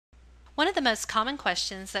One of the most common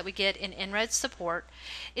questions that we get in En-ROADS support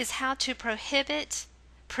is how to prohibit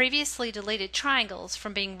previously deleted triangles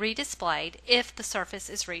from being redisplayed if the surface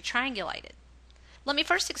is re-triangulated. Let me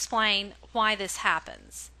first explain why this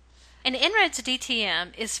happens. An En-ROADS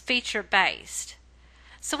DTM is feature-based.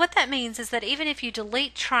 So what that means is that even if you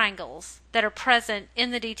delete triangles that are present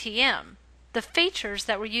in the DTM, the features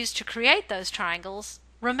that were used to create those triangles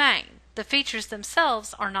remain. The features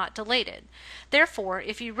themselves are not deleted. Therefore,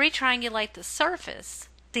 if you re-triangulate the surface,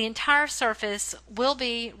 the entire surface will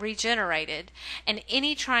be regenerated, and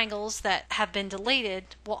any triangles that have been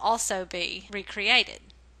deleted will also be recreated.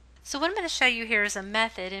 So what I'm going to show you here is a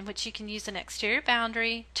method in which you can use an exterior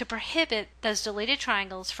boundary to prohibit those deleted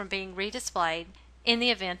triangles from being redisplayed in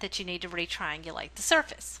the event that you need to re-triangulate the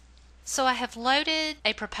surface. So I have loaded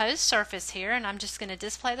a proposed surface here, and I'm just going to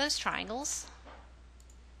display those triangles.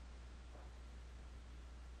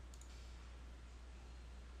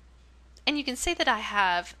 And you can see that I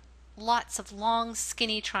have lots of long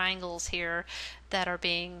skinny triangles here that are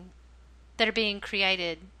being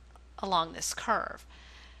created along this curve.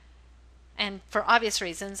 And for obvious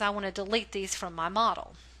reasons, I want to delete these from my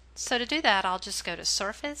model. So to do that, I'll just go to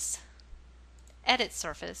Surface, Edit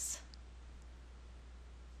Surface,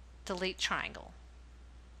 Delete Triangle.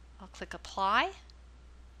 I'll click Apply,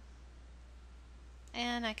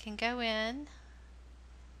 and I can go in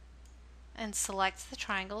and select the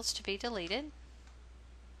triangles to be deleted.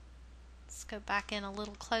 Let's go back in a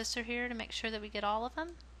little closer here to make sure that we get all of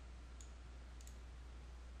them.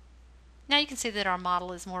 Now you can see that our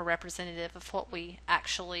model is more representative of what we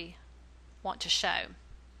actually want to show.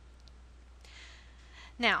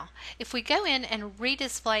 Now, if we go in and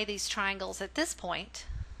redisplay these triangles at this point,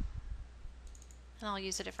 and I'll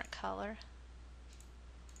use a different color,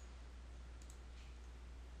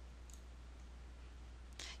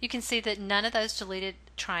 you can see that none of those deleted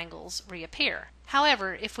triangles reappear.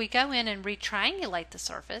 However, if we go in and re-triangulate the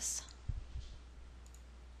surface,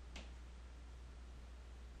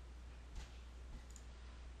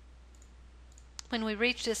 when we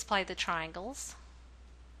redisplay the triangles,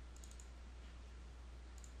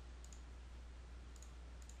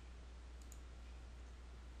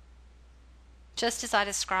 just as I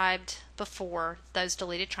described before, those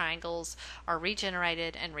deleted triangles are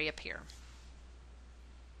regenerated and reappear.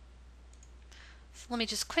 So let me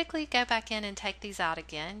just quickly go back in and take these out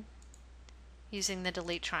again using the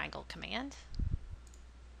delete triangle command.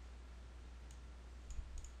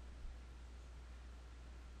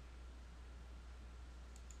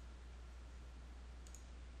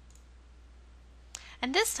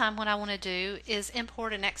 And this time what I want to do is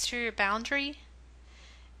import an exterior boundary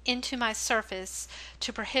into my surface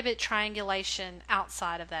to prohibit triangulation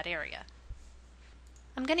outside of that area.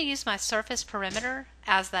 I'm going to use my surface perimeter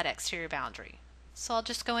as that exterior boundary. So I'll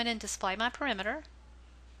just go in and display my perimeter.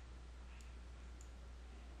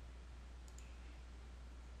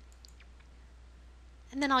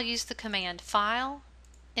 And then I'll use the command File,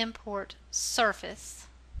 Import Surface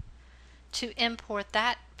to import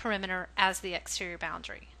that perimeter as the exterior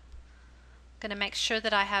boundary. I'm going to make sure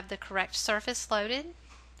that I have the correct surface loaded.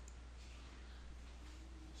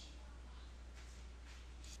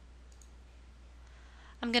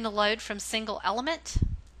 I'm going to load from single element.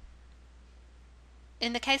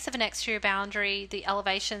 In the case of an exterior boundary, the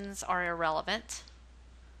elevations are irrelevant.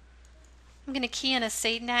 I'm going to key in a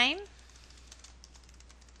seed name,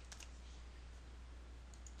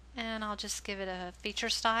 and I'll just give it a feature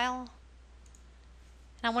style.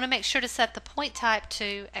 And I want to make sure to set the point type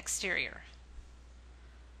to exterior.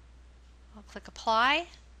 I'll click Apply.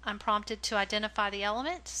 I'm prompted to identify the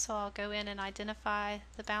element, so I'll go in and identify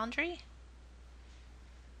the boundary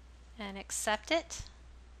and accept it.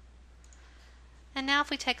 And now if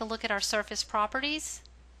we take a look at our surface properties,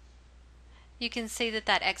 you can see that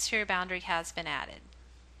that exterior boundary has been added.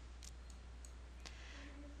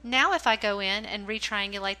 Now if I go in and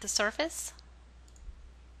re-triangulate the surface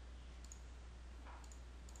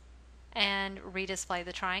and redisplay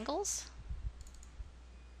the triangles,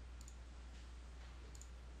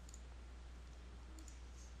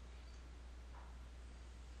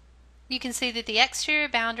 you can see that the exterior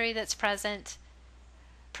boundary that's present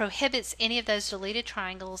prohibits any of those deleted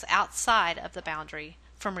triangles outside of the boundary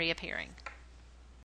from reappearing.